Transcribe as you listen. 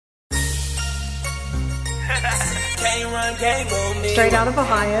Straight out of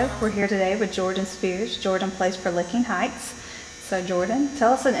Ohio, we're here today with Jordan Spears. Jordan plays for Licking Heights. So Jordan,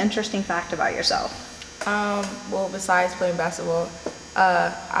 tell us an interesting fact about yourself. Well, besides playing basketball,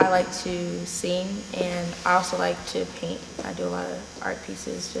 I like to sing, and I also like to paint. I do a lot of art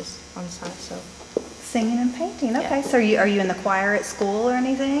pieces just on the side. So singing and painting. Okay, yeah. So are you in the choir at school or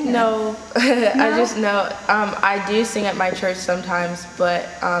anything? Or? No, No? I do sing at my church sometimes, but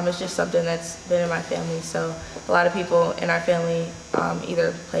it's just something that's been in my family. So a lot of people in our family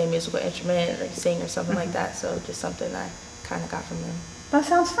either play a musical instrument or sing or something like that. So just something I kind of got from them. That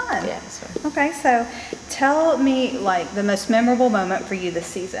sounds fun. Yeah, it's fun. Okay, so tell me like the most memorable moment for you this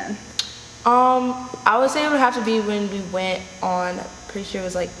season. I would say it would have to be when we went on, pretty sure it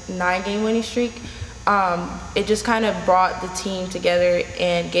was like 9-game winning streak. It just kind of brought the team together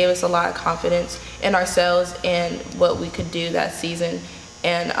and gave us a lot of confidence in ourselves and what we could do that season.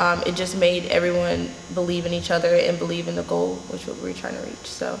 And it just made everyone believe in each other and believe in the goal, which we were trying to reach.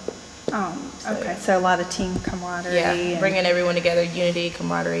 So okay, yeah. So a lot of team camaraderie. Yeah, bringing everyone together, unity,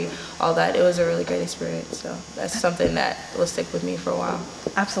 camaraderie, all that. It was a really great experience. So that's something that will stick with me for a while.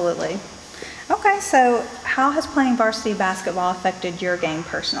 Absolutely. Okay, so how has playing varsity basketball affected your game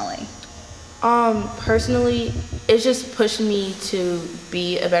personally? Personally, it's just pushed me to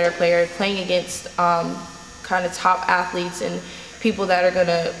be a better player, playing against kind of top athletes and people that are going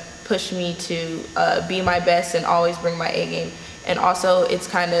to push me to be my best and always bring my A game. And also, it's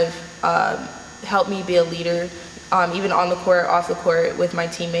kind of helped me be a leader, even on the court, off the court, with my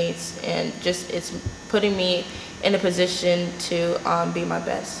teammates, and just it's putting me in a position to be my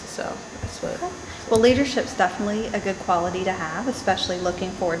best. So that's what. Okay. Well, leadership's definitely a good quality to have, especially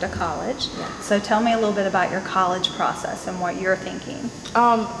looking forward to college. Yeah. So tell me a little bit about your college process and what you're thinking.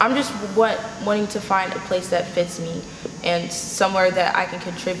 I'm just wanting to find a place that fits me and somewhere that I can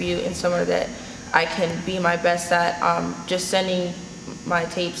contribute and somewhere that I can be my best at. Just sending my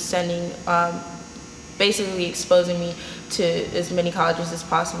tapes, basically exposing me to as many colleges as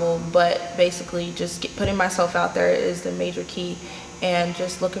possible, but basically just putting myself out there is the major key, and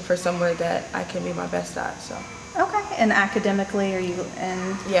just looking for somewhere that I can be my best at. So. Okay, and academically, are you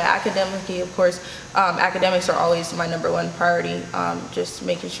in? Yeah, academically, of course. Academics are always my #1 priority. Just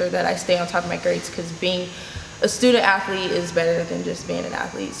making sure that I stay on top of my grades, because being a student athlete is better than just being an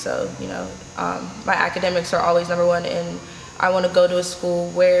athlete. So, you know, my academics are always #1, and I want to go to a school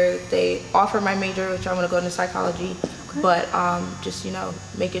where they offer my major, which I want to go into psychology, okay. But just, you know,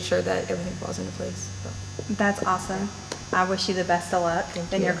 making sure that everything falls into place. So. That's awesome. I wish you the best of luck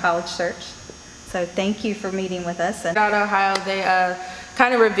in your college search. So thank you for meeting with us. And out of Ohio, they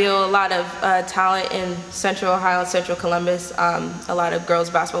kind of reveal a lot of talent in Central Ohio, Central Columbus, a lot of girls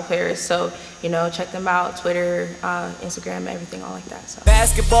basketball players. So, you know, check them out, Twitter, Instagram, everything, all like that. So.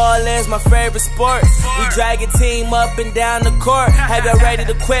 Basketball is my favorite sport. We drag a team up and down the court. Have you ready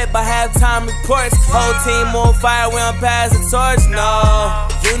to quit by halftime reports? Whole team on fire, we don't pass the torch. No,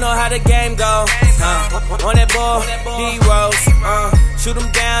 you know how the game go. On that ball, D-Rose. Shoot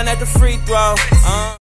them down at the free throw.